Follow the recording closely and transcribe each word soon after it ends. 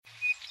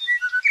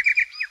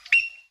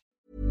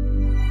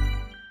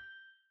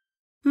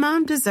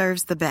Mom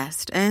deserves the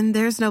best, and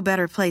there's no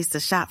better place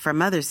to shop for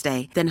Mother's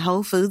Day than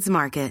Whole Foods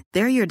Market.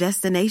 They're your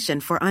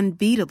destination for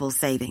unbeatable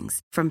savings,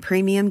 from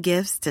premium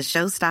gifts to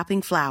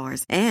show-stopping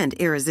flowers and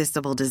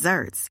irresistible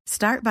desserts.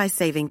 Start by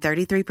saving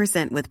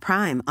 33% with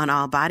Prime on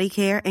all body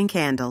care and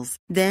candles.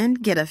 Then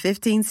get a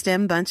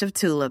 15-stem bunch of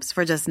tulips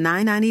for just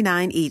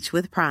 $9.99 each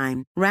with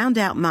Prime. Round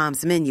out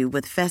Mom's menu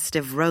with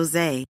festive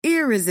rosé,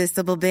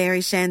 irresistible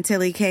berry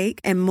chantilly cake,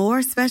 and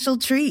more special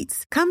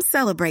treats. Come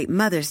celebrate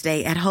Mother's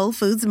Day at Whole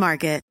Foods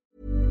Market.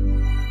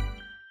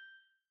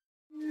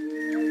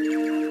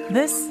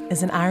 This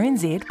is an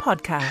RNZ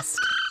podcast.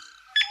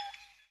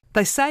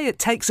 They say it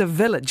takes a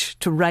village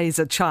to raise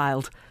a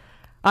child.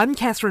 I'm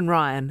Catherine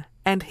Ryan,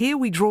 and here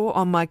we draw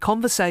on my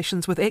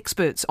conversations with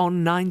experts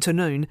on 9 to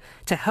Noon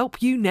to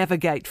help you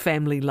navigate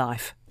family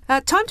life.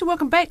 Time to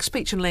welcome back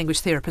speech and language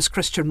therapist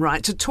Christian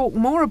Wright to talk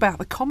more about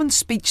the common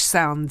speech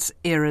sounds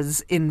errors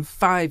in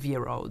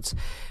 5-year-olds,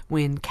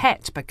 when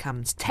cat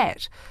becomes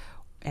tat,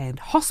 and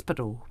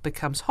hospital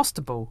becomes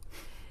hostable,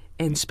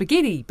 and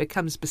spaghetti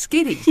becomes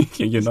biscotti.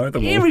 You know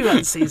them all.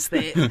 Everyone says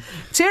that.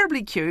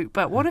 Terribly cute,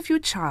 but what if your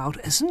child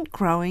isn't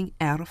growing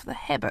out of the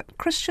habit?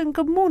 Christian,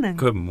 good morning.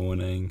 Good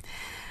morning.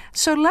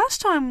 So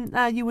last time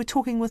you were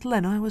talking with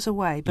Lynn, I was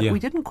away, but we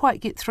didn't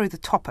quite get through the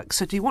topic.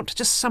 So do you want to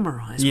just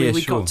summarise where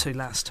we got to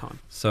last time?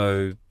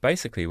 So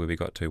basically where we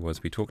got to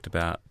was we talked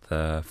about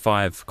the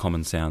 5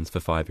 common sounds for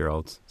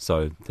 5-year-olds.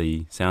 So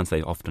the sounds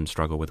they often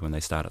struggle with when they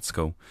start at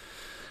school.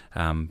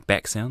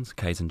 Back sounds,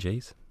 K's and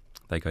G's.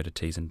 They go to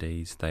T's and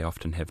D's. They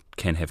often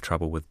can have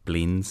trouble with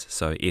blends,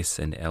 so S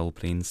and L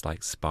blends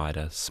like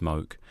spider,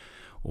 smoke,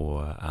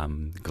 or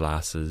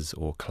glasses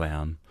or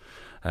clown.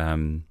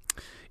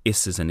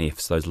 S's and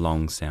F's, those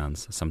long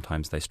sounds,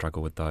 sometimes they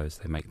struggle with those.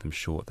 They make them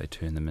short, they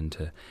turn them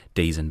into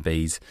D's and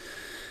B's.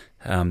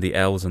 The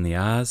L's and the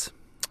R's,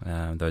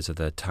 those are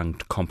the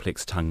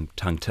complex tongue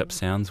tip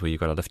sounds where you've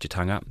got to lift your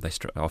tongue up. They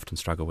often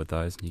struggle with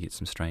those, and you get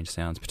some strange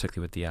sounds,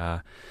 particularly with the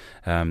R.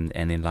 And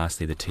then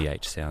lastly, the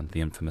TH sound, the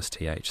infamous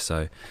TH,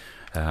 so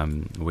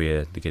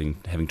where they're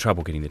having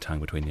trouble getting their tongue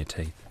between their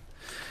teeth.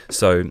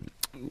 So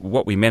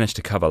what we managed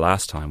to cover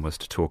last time was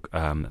to talk,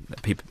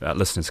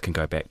 listeners can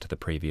go back to the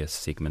previous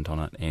segment on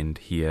it and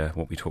hear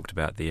what we talked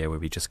about there, where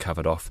we just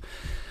covered off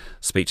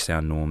speech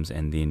sound norms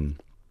and then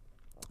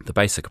the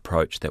basic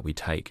approach that we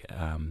take,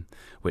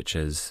 which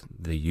is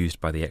used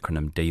by the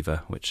acronym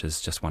DIVA, which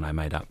is just one I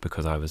made up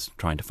because I was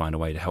trying to find a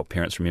way to help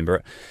parents remember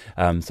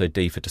it. So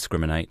D for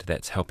discriminate,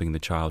 that's helping the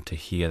child to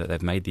hear that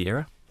they've made the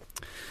error.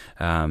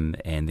 And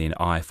then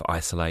I for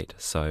isolate,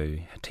 so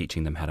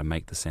teaching them how to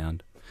make the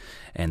sound.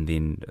 And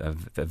then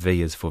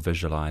V is for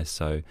visualise,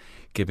 so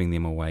giving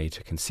them a way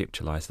to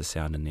conceptualise the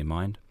sound in their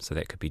mind. So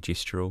that could be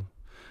gestural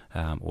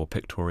or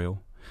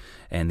pictorial.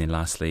 And then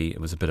lastly, it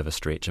was a bit of a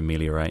stretch,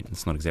 ameliorate.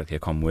 It's not exactly a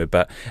common word,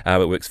 but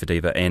it works for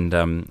DIVA,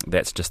 and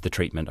that's just the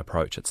treatment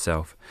approach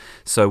itself.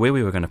 So where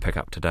we were going to pick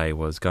up today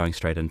was going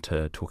straight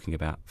into talking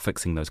about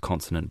fixing those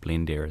consonant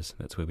blend errors.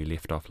 That's where we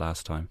left off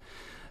last time.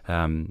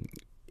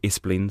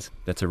 S-blends,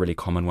 that's a really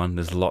common one.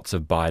 There's lots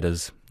of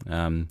biters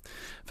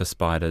for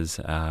spiders,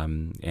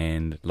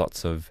 and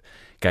lots of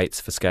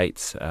gates for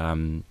skates,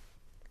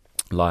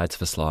 lides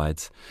for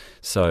slides.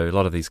 So a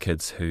lot of these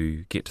kids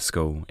who get to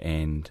school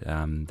and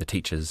the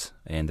teachers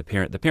and the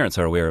parents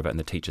are aware of it, and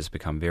the teachers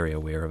become very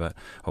aware of it,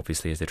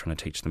 obviously, as they're trying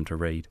to teach them to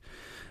read.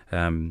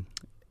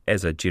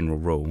 As a general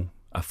rule,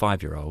 a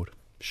 5-year-old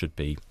should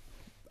be,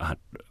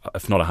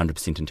 if not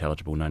 100%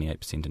 intelligible,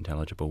 98%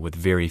 intelligible, with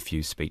very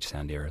few speech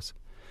sound errors.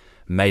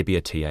 Maybe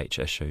a TH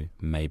issue,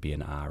 maybe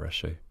an R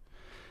issue,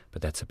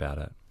 but that's about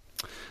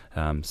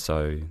it.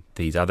 So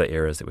these other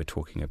errors that we're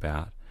talking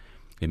about,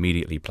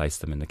 immediately place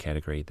them in the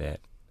category that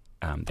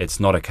it's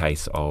not a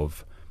case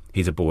of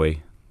he's a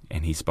boy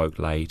and he spoke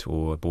late,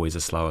 or boys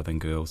are slower than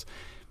girls.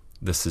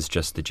 This is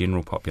just the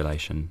general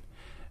population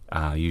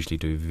usually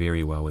do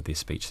very well with their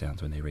speech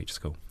sounds when they reach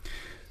school.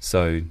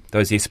 So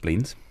those S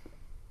blends,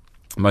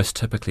 most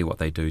typically what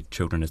they do,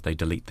 children, is they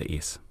delete the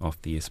S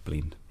off the S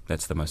blend.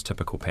 That's the most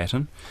typical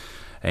pattern.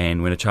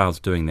 And when a child's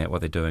doing that, what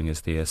they're doing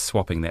is they're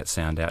swapping that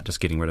sound out, just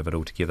getting rid of it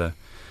altogether.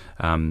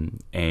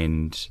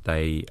 And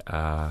they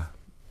are,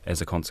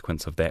 as a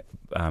consequence of that,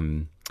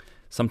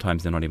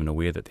 sometimes they're not even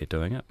aware that they're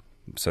doing it.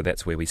 So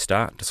that's where we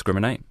start,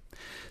 discriminate.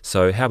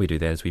 So how we do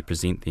that is we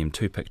present them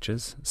 2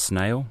 pictures,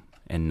 snail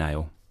and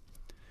nail.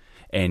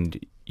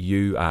 And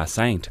you are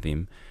saying to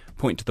them,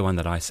 point to the one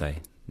that I say,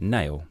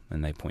 nail,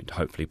 and they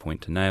hopefully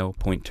point to nail,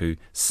 point to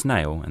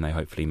snail, and they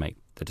hopefully make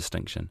the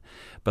distinction.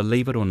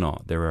 Believe it or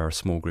not, there are a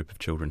small group of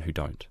children who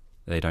don't.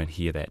 They don't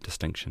hear that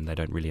distinction. They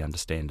don't really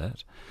understand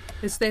it.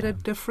 Is that a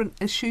different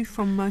issue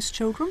from most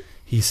children?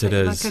 Yes, it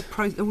is.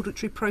 Like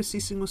auditory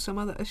processing or some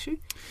other issue?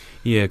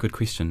 Yeah, good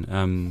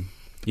question.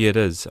 Yeah, it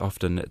is.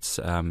 Often it's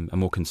a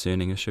more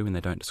concerning issue when they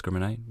don't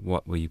discriminate.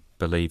 What we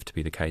believe to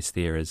be the case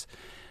there is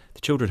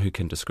the children who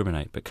can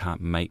discriminate but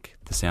can't make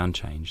the sound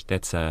change,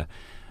 that's a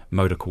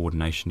motor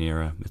coordination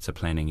error, it's a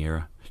planning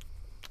error.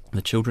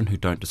 The children who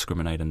don't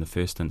discriminate in the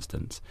first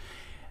instance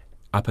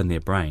up in their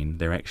brain,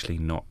 they're actually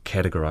not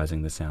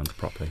categorising the sounds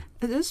properly.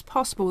 It is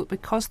possible that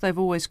because they've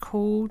always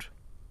called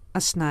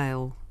a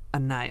snail a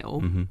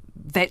nail,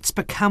 that's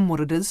become what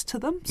it is to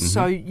them.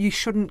 So you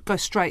shouldn't go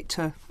straight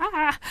to,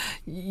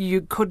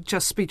 you could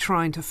just be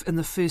trying to, in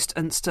the first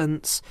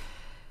instance,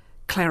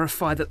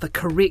 clarify that the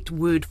correct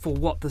word for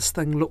what this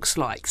thing looks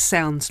like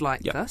sounds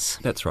like this.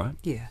 That's right.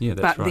 Yeah,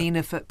 that's but right. then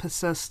if it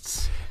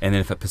persists... And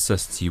then if it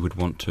persists, you would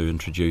want to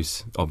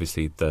introduce,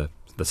 obviously, the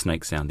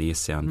snake sound, the S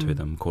sound to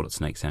them, call it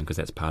snake sound, because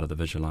that's part of the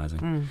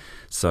visualising.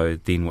 So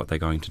then what they're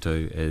going to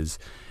do is,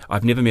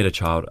 I've never met a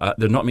child,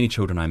 there are not many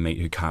children I meet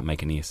who can't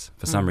make an S.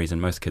 For some reason,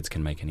 most kids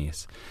can make an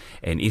S.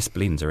 And S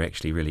blends are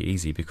actually really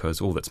easy because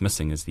all that's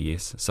missing is the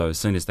S. So as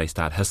soon as they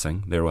start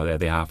hissing, they're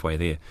halfway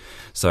there.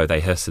 So they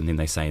hiss and then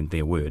they say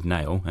their word,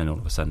 nail, and all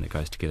of a sudden it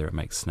goes together, it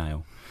makes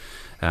snail.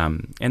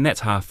 And that's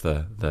half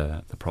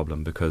the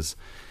problem, because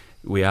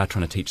we are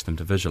trying to teach them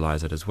to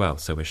visualise it as well.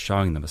 So we're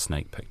showing them a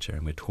snake picture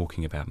and we're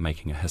talking about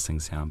making a hissing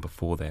sound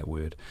before that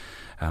word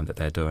that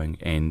they're doing,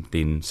 and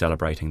then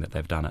celebrating that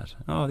they've done it.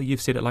 Oh,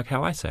 you've said it like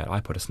how I say it.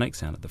 I put a snake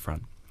sound at the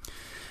front.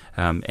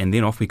 And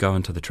then off we go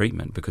into the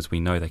treatment, because we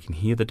know they can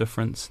hear the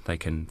difference, they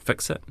can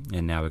fix it,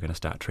 and now we're going to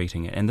start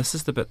treating it. And this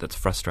is the bit that's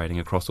frustrating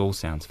across all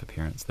sounds for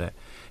parents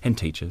and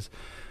teachers.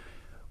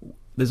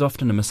 There's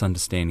often a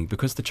misunderstanding,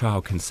 because the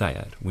child can say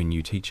it when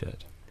you teach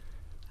it.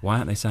 Why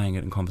aren't they saying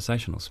it in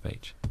conversational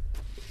speech?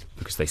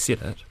 Because they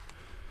said it.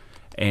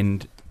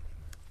 And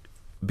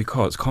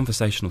because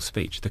conversational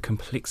speech, the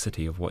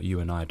complexity of what you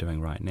and I are doing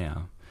right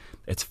now,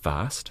 it's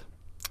fast.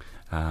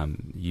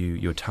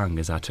 Your tongue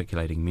is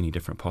articulating many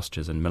different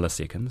postures in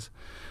milliseconds.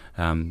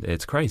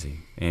 It's crazy.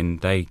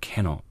 And they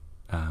cannot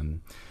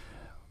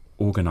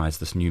organise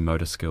this new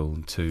motor skill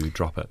to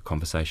drop it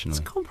conversationally.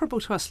 It's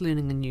comparable to us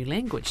learning a new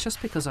language. Just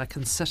because I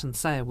can sit and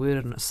say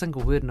a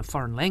single word in a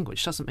foreign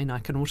language doesn't mean I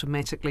can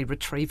automatically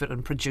retrieve it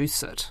and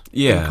produce it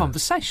in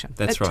conversation.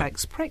 That's right. It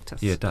takes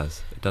practice. Yeah, it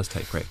does. It does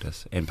take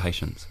practice and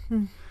patience.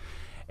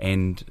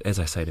 And as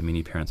I say to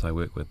many parents I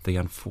work with, the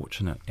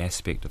unfortunate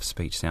aspect of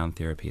speech sound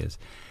therapy is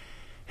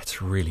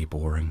it's really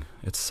boring.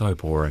 It's so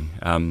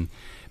boring.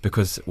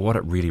 Because what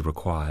it really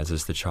requires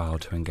is the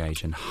child to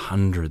engage in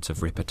hundreds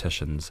of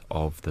repetitions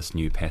of this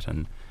new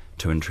pattern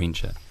to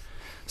entrench it.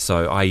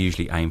 So I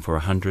usually aim for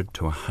 100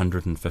 to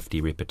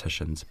 150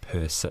 repetitions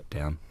per sit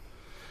down.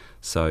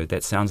 So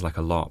that sounds like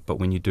a lot, but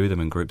when you do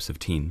them in groups of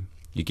 10,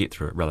 you get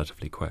through it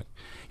relatively quick.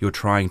 You're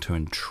trying to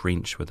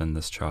entrench within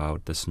this child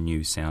this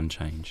new sound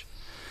change.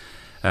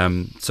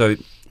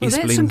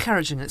 That's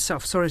encouraging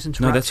itself. Sorry to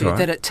interrupt you, right.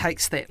 that it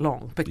takes that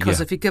long.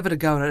 Because if you give it a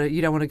go,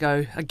 you don't want to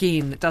go,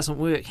 again, it doesn't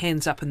work,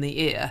 hands up in the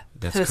air.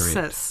 That's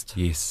persist. Correct.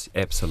 Yes,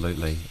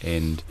 absolutely.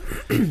 And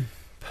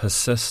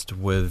persist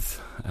with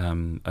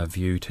a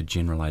view to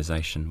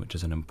generalisation, which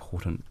is an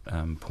important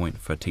point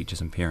for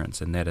teachers and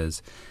parents, and that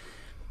is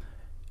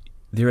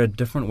there are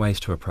different ways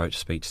to approach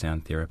speech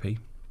sound therapy.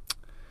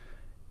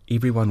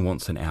 Everyone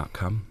wants an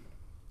outcome.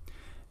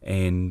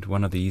 And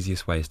one of the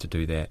easiest ways to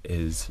do that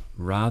is,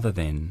 rather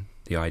than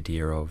the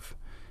idea of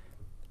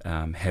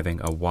having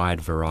a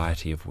wide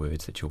variety of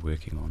words that you're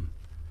working on,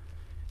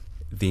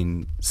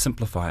 then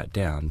simplify it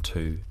down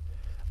to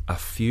a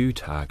few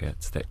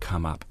targets that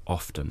come up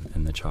often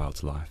in the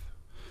child's life.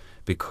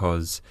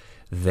 Because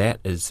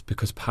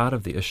part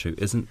of the issue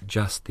isn't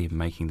just them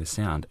making the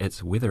sound,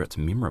 it's whether it's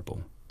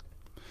memorable.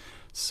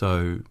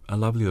 So a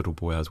lovely little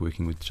boy I was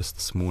working with just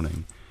this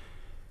morning,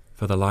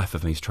 for the life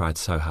of me, he's tried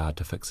so hard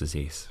to fix his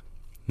S.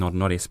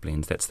 Not S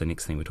blends, that's the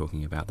next thing we're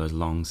talking about, those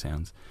long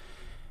sounds.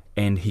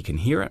 And he can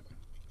hear it,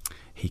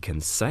 he can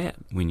say it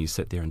when you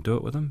sit there and do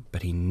it with him,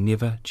 but he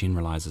never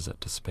generalises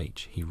it to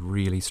speech. He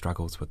really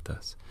struggles with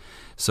this.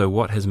 So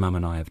what his mum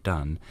and I have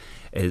done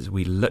is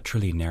we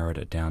literally narrowed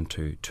it down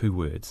to 2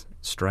 words,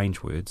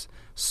 strange words,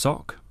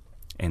 sock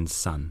and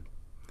sun.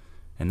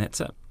 And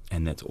that's it.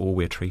 And that's all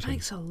we're treating.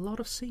 Makes a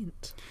lot of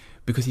sense.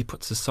 Because he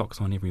puts his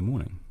socks on every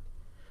morning.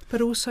 But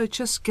also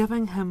just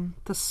giving him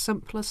the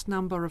simplest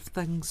number of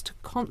things to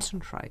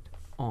concentrate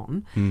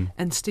on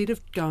instead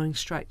of going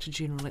straight to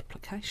general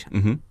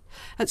application.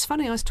 It's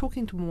funny, I was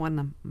talking to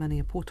Moana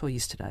Maniapoto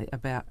yesterday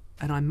about,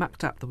 and I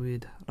mucked up the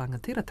word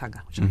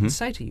rangatiratanga, which I can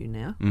say to you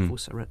now. I've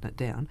also written it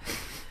down.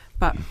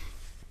 But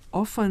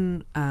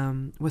often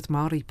with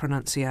Māori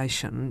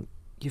pronunciation,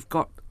 you've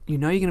got, you're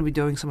going to be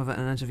doing some of it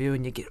in an interview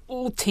and you get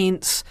all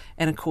tense,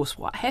 and of course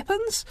what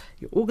happens?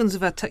 Your organs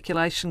of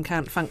articulation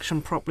can't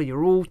function properly,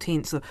 you're all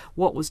tense.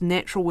 What was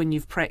natural when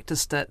you've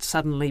practiced it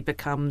suddenly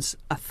becomes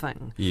a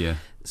thing. Yeah.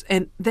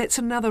 And that's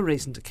another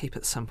reason to keep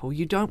it simple.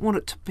 You don't want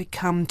it to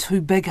become too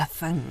big a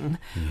thing,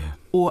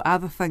 or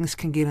other things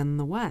can get in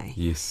the way.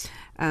 Yes.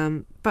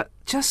 But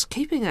just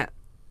keeping it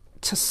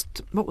to,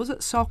 what was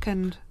it, sock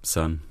and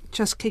sun.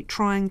 Just keep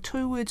trying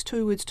 2 words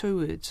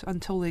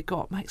until they're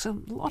got. Makes a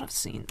lot of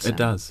sense. It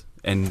does.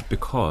 And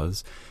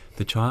because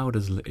the child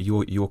is,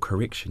 your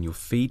correction, your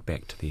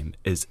feedback to them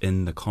is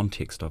in the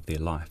context of their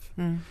life.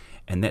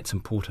 And that's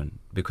important,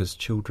 because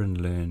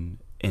children learn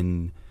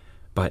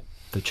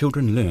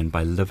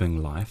by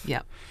living life.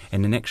 Yep.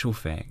 And in actual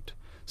fact,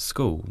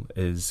 school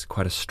is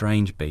quite a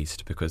strange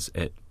beast because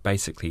it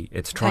basically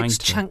it's trying takes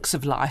to chunks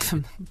of life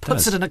and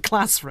puts does. it in a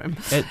classroom.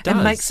 It does.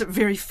 And makes it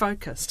very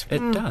focused.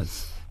 It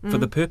does. For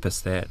the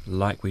purpose that,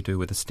 like we do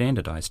with a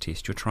standardised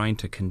test, you're trying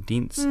to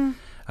condense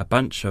a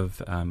bunch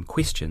of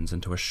questions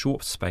into a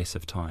short space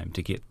of time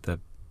to get the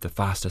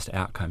fastest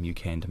outcome you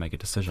can to make a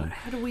decision. But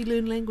how do we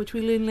learn language?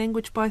 We learn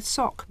language by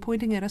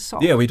pointing at a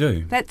sock. Yeah, we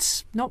do.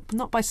 That's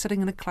not by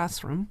sitting in a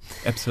classroom.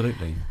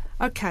 Absolutely.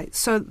 Okay,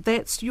 so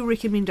that's your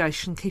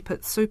recommendation. Keep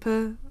it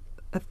super.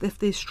 If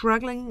they're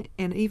struggling,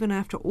 and even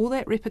after all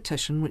that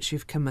repetition, which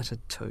you've committed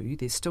to,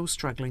 they're still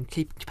struggling,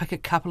 pick a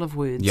couple of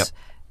words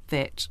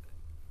that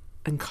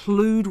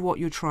include what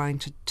you're trying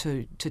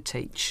to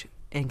teach,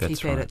 and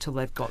That's keep at right. it till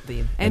they've got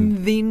them.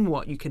 And then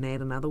what? You can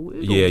add another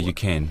word? Yeah, or you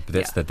can.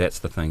 But that's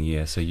the thing,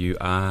 yeah. So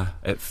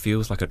it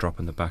feels like a drop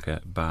in the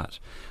bucket, but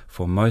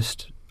for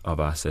most of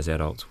us as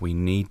adults, we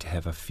need to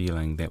have a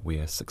feeling that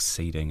we're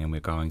succeeding and we're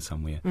going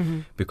somewhere.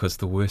 Because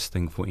the worst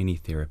thing for any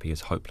therapy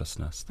is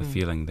hopelessness, the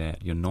feeling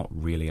that you're not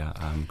really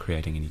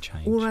creating any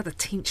change. Or are the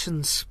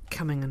tensions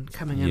coming in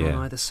Yeah.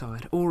 on either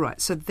side? All right,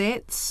 so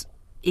that's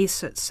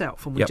S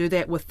itself, and we Yep. do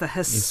that with the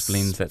hiss. Yes,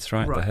 blends, that's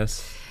right, the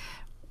hiss.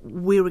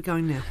 Where are we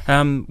going now?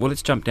 Well,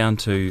 let's jump down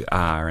to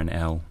R and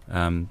L.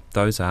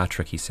 Those are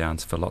tricky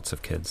sounds for lots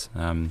of kids.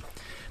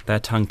 They're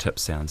tongue tip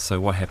sounds.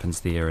 So what happens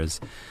there is,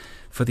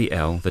 for the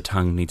L, the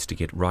tongue needs to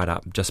get right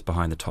up just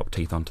behind the top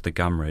teeth onto the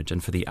gum ridge.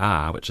 And for the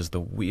R, which is the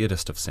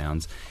weirdest of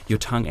sounds, your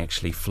tongue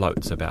actually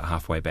floats about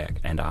halfway back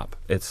and up.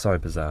 It's so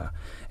bizarre.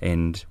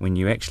 And when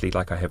you actually,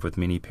 like I have with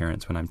many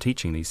parents when I'm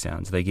teaching these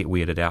sounds, they get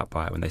weirded out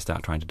by it when they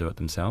start trying to do it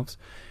themselves.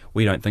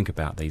 We don't think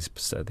about these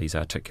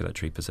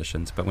articulatory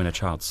positions, but when a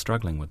child's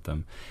struggling with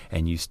them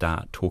and you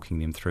start talking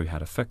them through how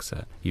to fix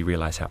it, you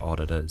realise how odd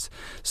it is.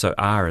 So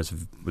R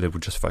we'll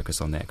just focus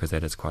on that because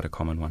that is quite a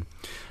common one.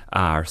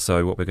 R,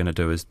 so what we're going to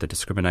do is the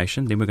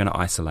discrimination, then we're going to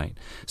isolate.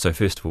 So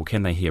first of all,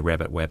 can they hear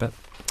rabbit wabbit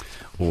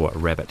or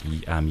rabbit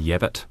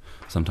yabbit?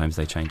 Sometimes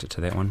they change it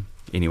to that one.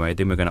 Anyway,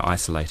 then we're going to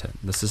isolate it.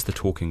 This is the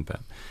talking bit.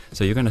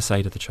 So you're going to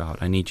say to the child,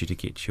 I need you to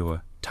get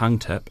your tongue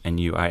tip, and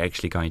you are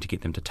actually going to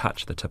get them to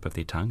touch the tip of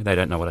their tongue. They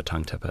don't know what a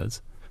tongue tip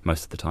is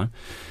most of the time.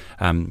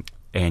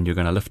 And you're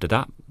going to lift it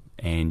up,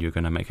 and you're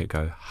going to make it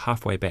go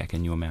halfway back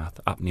in your mouth,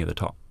 up near the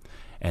top.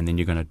 And then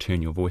you're going to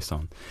turn your voice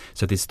on.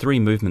 So there's 3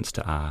 movements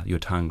to R. Your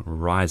tongue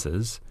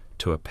rises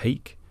to a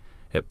peak,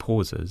 it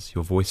pauses,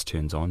 your voice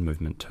turns on,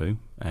 movement 2,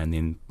 and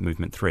then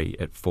movement 3,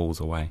 it falls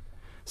away.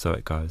 So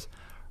it goes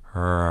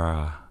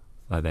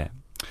like that.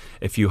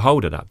 If you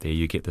hold it up there,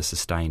 you get the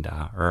sustained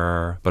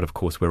R, but of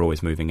course we're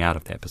always moving out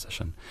of that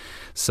position.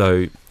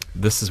 So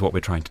this is what we're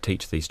trying to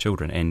teach these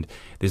children, and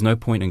there's no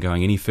point in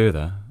going any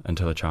further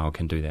until a child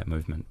can do that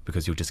movement,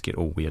 because you'll just get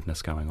all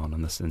weirdness going on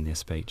in their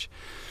speech.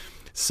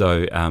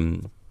 So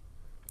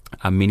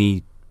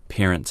many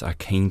parents are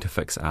keen to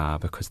fix R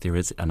because there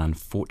is an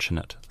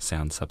unfortunate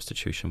sound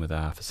substitution with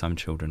R for some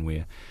children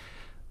where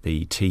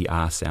the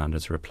TR sound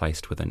is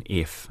replaced with an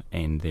F,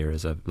 and there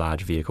is a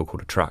large vehicle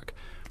called a truck.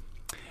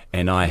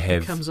 And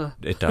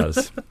it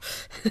does.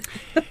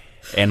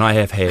 And I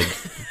have had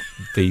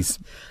these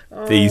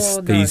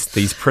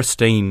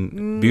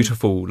pristine,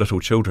 beautiful little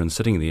children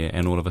sitting there,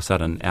 and all of a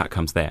sudden out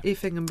comes that.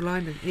 Effing and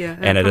blinding, yeah.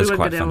 And it is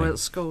quite funny. At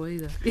school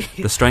either.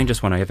 The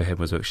strangest one I ever had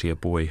was actually a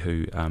boy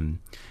who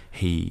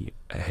he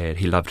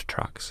loved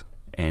trucks,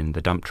 and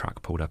the dump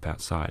truck pulled up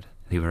outside.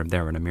 They were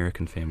an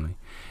American family,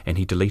 and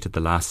he deleted the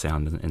last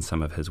sound in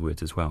some of his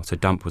words as well. So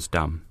dump was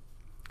dumb,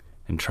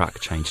 and truck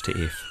changed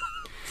to F.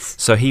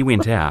 So he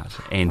went out,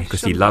 and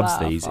because he loves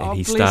these, and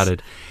he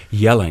started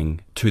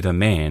yelling to the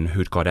man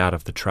who'd got out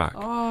of the truck,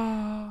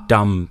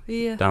 dumb,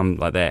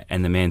 like that.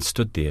 And the man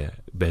stood there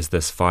as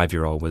this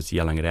 5-year-old was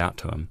yelling it out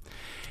to him,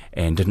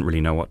 and didn't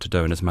really know what to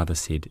do. And his mother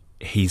said,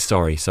 "He's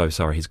sorry, so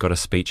sorry. He's got a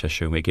speech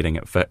issue, and we're getting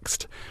it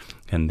fixed."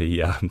 And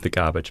the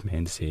garbage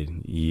man said,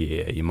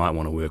 "Yeah, you might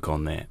want to work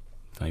on that."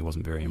 So he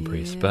wasn't very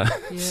impressed, but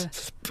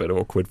it's a bit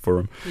awkward for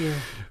him. Yeah.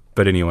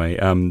 But anyway,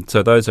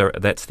 so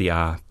that's the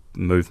R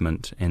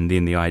movement, and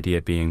then the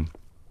idea being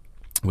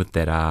with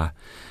that R,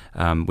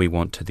 we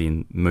want to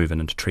then move it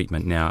into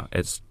treatment. Now,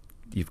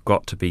 you've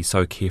got to be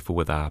so careful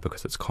with R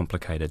because it's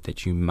complicated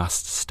that you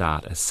must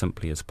start as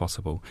simply as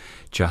possible.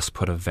 Just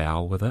put a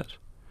vowel with it.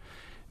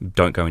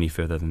 Don't go any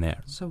further than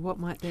that. So what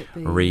might that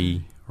be?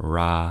 Re,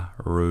 ra,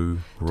 ru,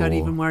 raw. Don't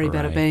even worry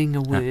about it being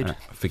a word.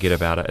 Forget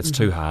about it. It's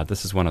too hard.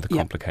 This is one of the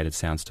complicated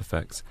sounds to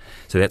fix.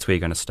 So that's where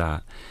you're going to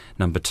start.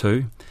 Number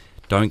 2,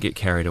 don't get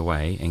carried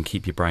away and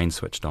keep your brain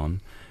switched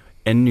on.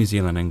 In New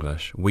Zealand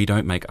English, we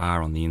don't make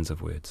R on the ends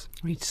of words.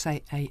 We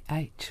say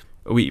AH.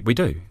 We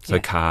do. So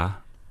car.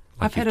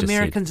 Like I've had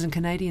Americans and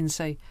Canadians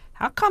say,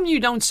 "How come you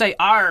don't say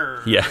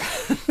R?" Yeah,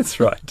 that's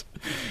right.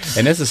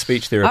 And as a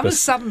speech therapist... I'm a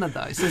southerner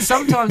though, so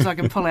sometimes I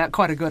can pull out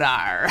quite a good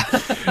R.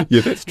 Yeah,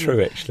 that's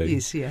true actually.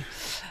 Yes, yeah.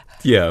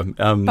 Yeah.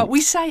 But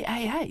we say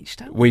AH,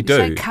 don't we? We do.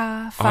 We say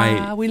car,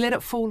 far, we let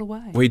it fall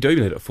away. We do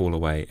let it fall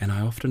away, and I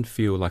often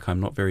feel like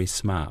I'm not very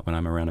smart when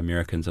I'm around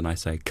Americans and I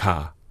say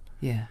car.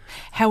 Yeah.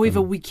 However,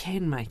 we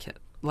can make it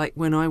like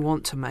when I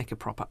want to make a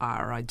proper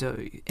R, I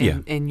do.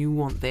 And you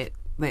want that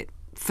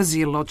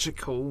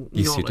physiological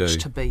knowledge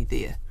to be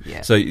there.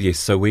 Yeah. So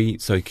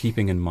so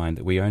keeping in mind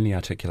that we only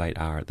articulate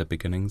R at the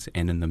beginnings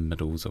and in the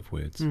middles of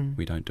words.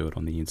 We don't do it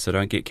on the end. So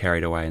don't get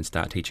carried away and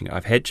start teaching it.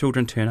 I've had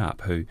children turn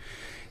up who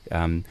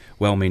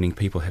well-meaning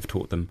people have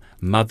taught them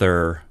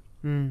mother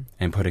and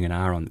putting an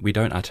R on. We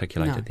don't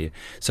articulate it there.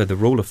 So the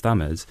rule of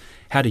thumb is,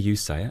 how do you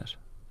say it?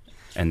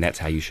 And that's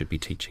how you should be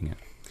teaching it.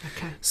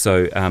 Okay.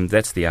 So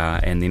that's the R,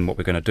 and then what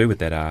we're going to do with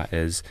that R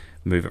is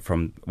move it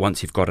from,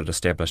 once you've got it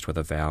established with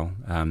a vowel,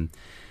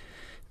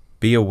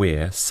 be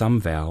aware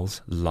some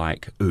vowels,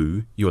 like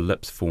oo, your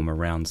lips form a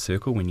round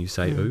circle when you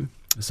say oo.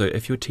 So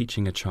if you're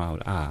teaching a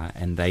child R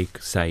and they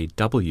say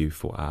W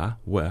for R,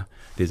 w,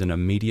 there's an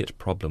immediate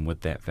problem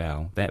with that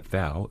vowel. That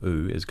vowel,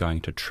 oo, is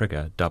going to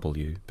trigger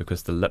W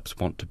because the lips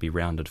want to be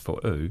rounded for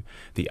oo.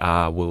 The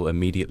R will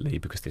immediately,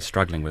 because they're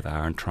struggling with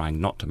R and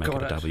trying not to make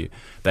it a W,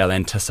 they'll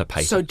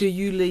anticipate So it. do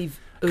you leave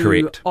oo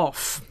Correct.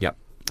 off? Yep.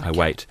 Okay. I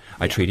wait.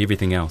 I treat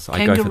everything else.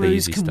 Kangaroos I go for the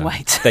easy can stuff.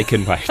 wait. They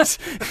can wait.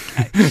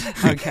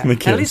 Okay.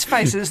 Now, let's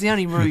face it, it's the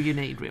only roo you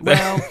need.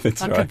 Well,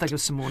 That's I right. can think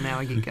of some more now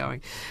I get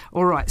going.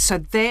 All right, so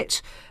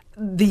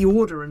the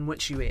order in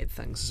which you add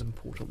things is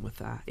important with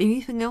R.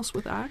 Anything else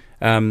with R?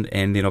 And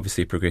then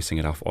obviously progressing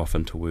it off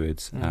into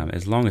words.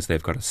 As long as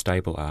they've got a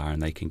stable R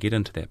and they can get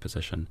into that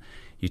position,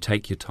 you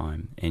take your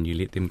time and you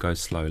let them go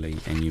slowly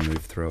and you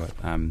move through it.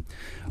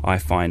 I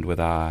find with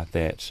R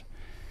that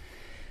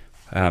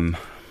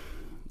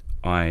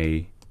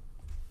I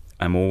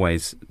am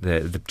always,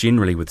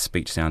 generally with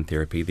speech sound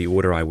therapy, the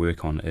order I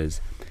work on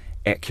is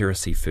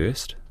accuracy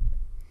first,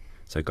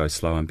 so go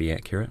slow and be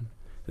accurate,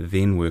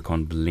 then work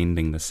on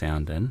blending the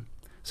sound in.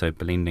 So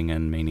blending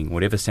in meaning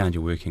whatever sound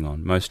you're working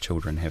on. Most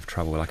children have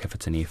trouble, like if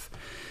it's an F,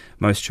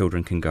 most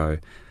children can go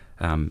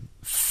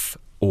f,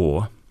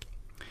 or,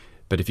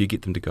 but if you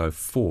get them to go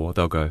for,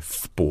 they'll go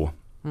f-bor.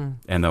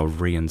 And they'll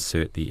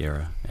reinsert the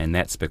error, and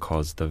that's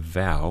because the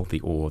vowel, the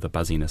or, the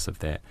buzziness of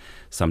that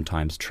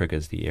sometimes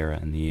triggers the error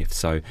in the F.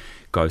 So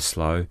go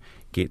slow,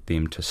 get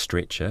them to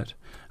stretch it,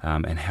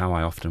 and how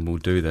I often will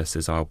do this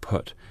is I'll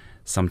put,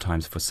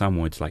 sometimes for some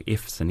words like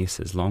F's and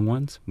S's, long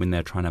ones, when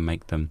they're trying to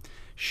make them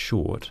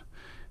short,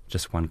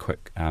 just one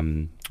quick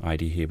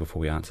idea here before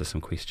we answer some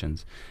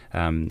questions,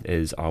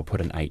 is I'll put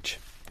an H.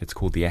 It's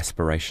called the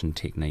aspiration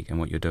technique, and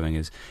what you're doing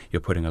is you're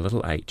putting a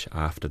little H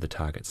after the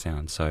target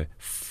sound. So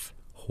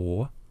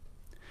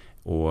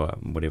or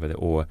whatever,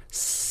 or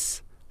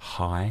s,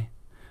 high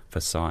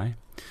for sigh.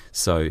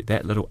 So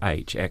that little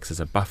H acts as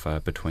a buffer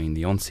between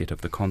the onset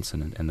of the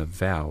consonant and the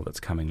vowel that's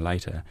coming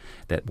later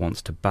that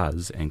wants to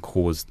buzz and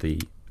cause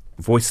the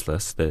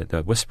voiceless,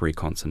 the whispery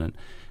consonant,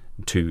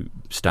 to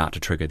start to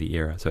trigger the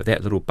error. So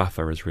that little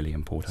buffer is really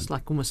important. It's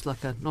like almost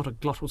like not a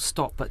glottal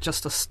stop, but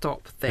just a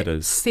stop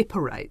that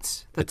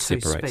separates the two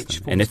speech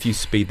forms. And if you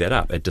speed that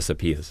up, it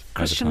disappears.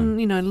 Christian,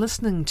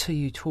 listening to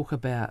you talk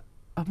about,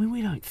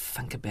 we don't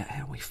think about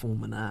how we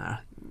form an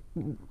R.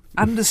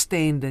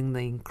 Understanding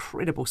the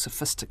incredible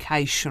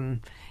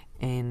sophistication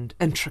and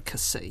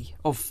intricacy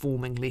of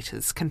forming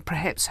letters can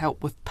perhaps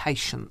help with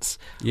patience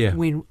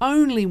when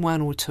only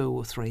one or two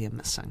or three are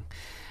missing.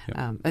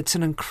 Yep. It's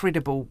an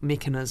incredible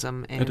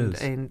mechanism,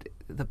 and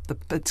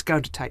it's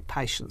going to take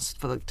patience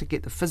to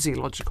get the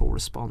physiological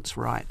response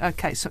right.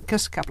 Okay, so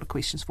just a couple of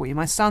questions for you.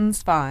 My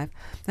son's 5,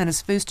 and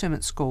his first term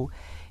at school,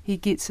 he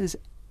gets his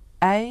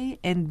A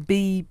and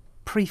B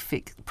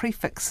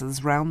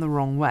prefixes round the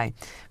wrong way.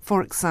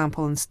 For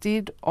example,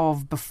 instead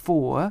of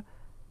before,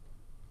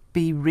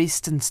 be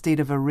rest instead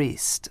of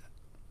arrest.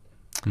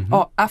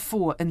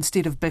 For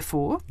instead of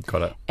before.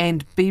 Got it.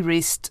 And be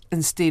rest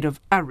instead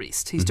of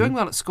arrest. He's doing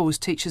well at school. His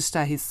teachers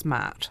say he's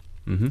smart.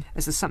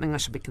 Is this something I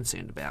should be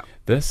concerned about?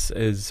 This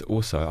is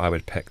also, I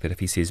would pick that if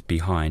he says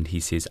behind, he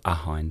says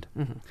ahind.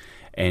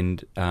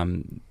 And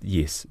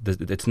yes,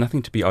 it's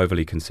nothing to be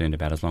overly concerned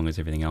about as long as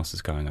everything else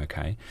is going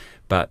okay.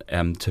 But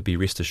to be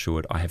rest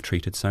assured, I have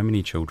treated so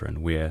many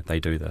children where they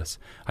do this.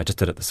 I just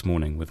did it this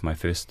morning with my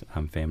first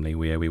family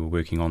where we were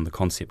working on the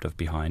concept of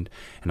behind.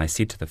 And I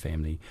said to the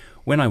family,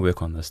 when I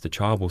work on this, the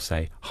child will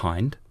say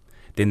hind,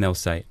 then they'll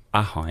say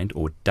ahind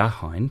or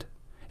dahind,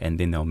 and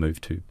then they'll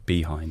move to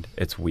behind.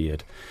 It's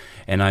weird.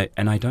 And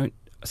I don't...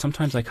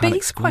 Sometimes I can't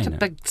explain it. B's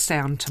quite a big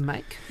sound to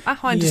make.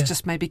 Ahind is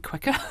just maybe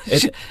quicker.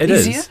 It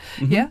easier. Is.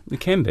 Yeah. It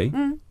can be.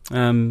 You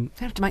don't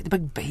have to make the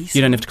big B sound.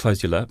 You don't have to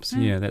close your lips.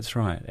 Yeah, that's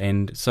right.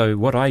 And so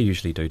what I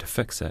usually do to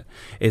fix it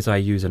is I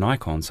use an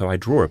icon. So I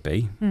draw a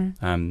B.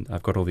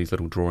 I've got all these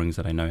little drawings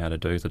that I know how to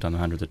do. So I've done them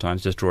hundreds of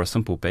times. Just draw a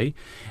simple B.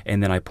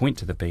 And then I point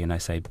to the B and I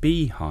say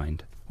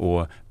behind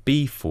or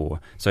B4.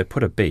 So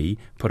put a B,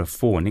 put a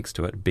 4 next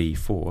to it,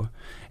 B4.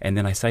 And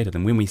then I say to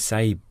them, when we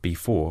say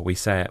B4, we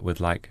say it with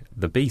like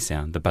the B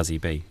sound, the buzzy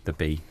B, the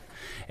B.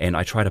 And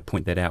I try to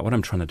point that out. What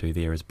I'm trying to do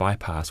there is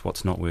bypass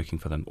what's not working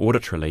for them.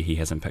 Auditorily, he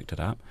hasn't picked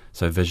it up.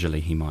 So visually,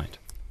 he might.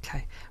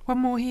 Okay, one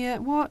more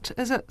here. What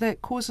is it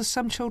that causes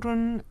some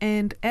children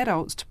and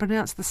adults to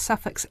pronounce the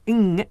suffix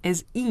ing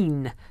as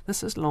een?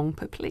 This has long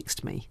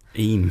perplexed me.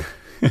 Een.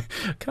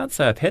 Can't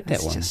say I've had that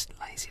one. It's just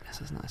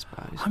laziness, isn't it, I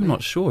suppose? I'm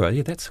not sure.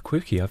 Yeah, that's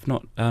quirky. I've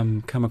not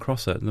come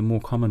across it. The more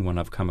common one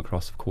I've come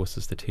across, of course,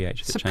 is the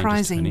TH that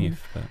changes to an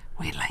F. But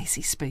we're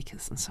lazy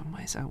speakers in some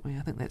ways, aren't we?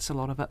 I think that's a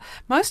lot of it.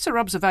 Most are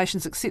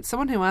observations, except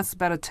someone who asks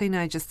about a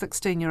teenager,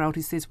 16-year-old,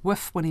 who says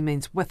whiff when he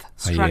means with,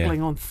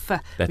 struggling on th.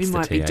 That's we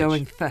might the be TH.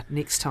 doing th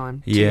next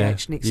time. Yeah,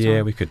 TH next time.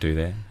 yeah, we could do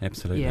that.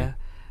 Absolutely. Yeah.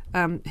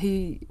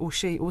 He or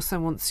she also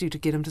wants you to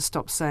get him to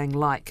stop saying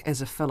like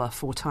as a filler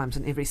 4 times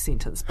in every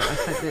sentence, but I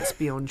think that's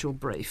beyond your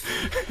brief.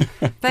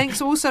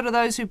 Thanks also to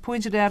those who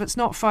pointed out it's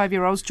not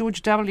 5-year-olds.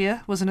 George W.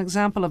 was an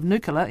example of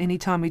nuclear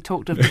anytime we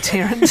talked of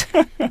deterrent.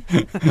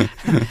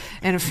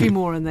 And a few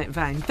more in that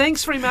vein.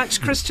 Thanks very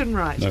much, Christian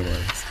Wright. No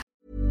worries.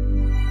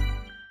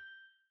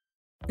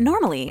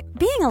 Normally,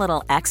 being a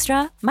little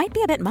extra might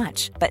be a bit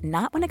much, but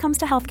not when it comes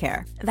to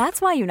healthcare.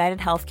 That's why United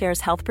Healthcare's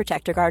Health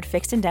Protector Guard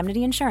fixed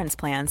indemnity insurance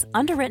plans,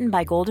 underwritten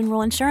by Golden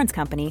Rule Insurance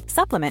Company,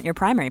 supplement your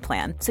primary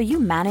plan so you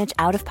manage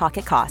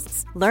out-of-pocket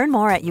costs. Learn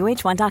more at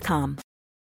uh1.com.